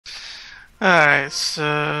Alright,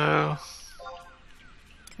 so...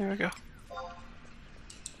 There we go.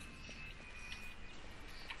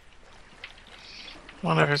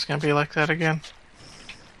 Wonder if it's gonna be like that again.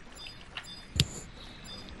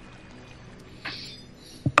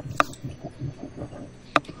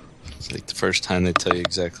 It's like the first time they tell you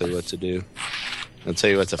exactly what to do. They'll tell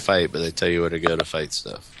you what to fight, but they tell you where to go to fight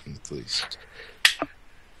stuff, at least.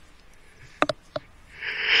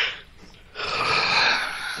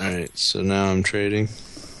 Alright, so now I'm trading.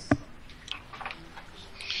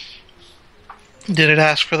 Did it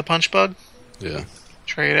ask for the punch bug? Yeah.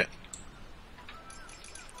 Trade it.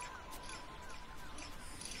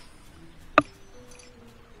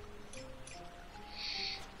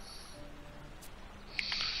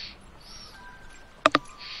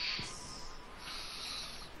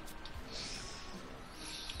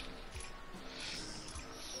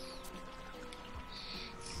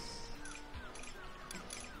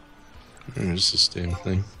 There's this damn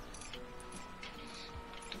thing.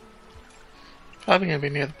 Probably gonna be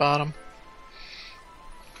near the bottom.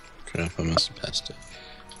 Crap, I must have passed it.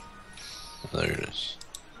 Oh, there it is.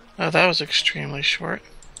 Oh, that was extremely short.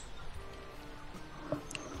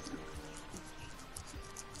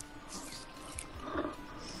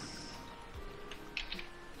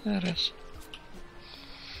 There it is.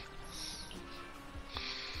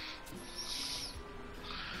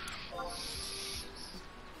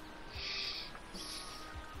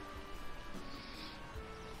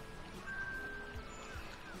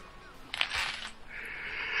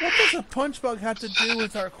 What does a punch bug have to do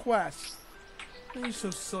with our quest? You're so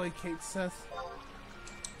silly, Kate Seth.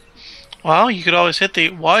 Well, you could always hit the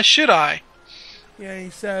why should I? Yeah, he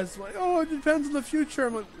says, like, oh, it depends on the future.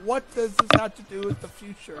 I'm like, what does this have to do with the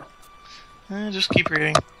future? Just keep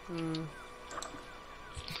reading.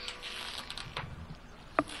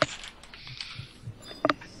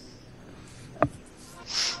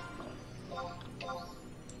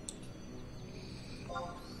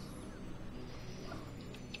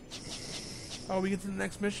 Oh, we get to the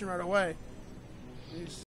next mission right away.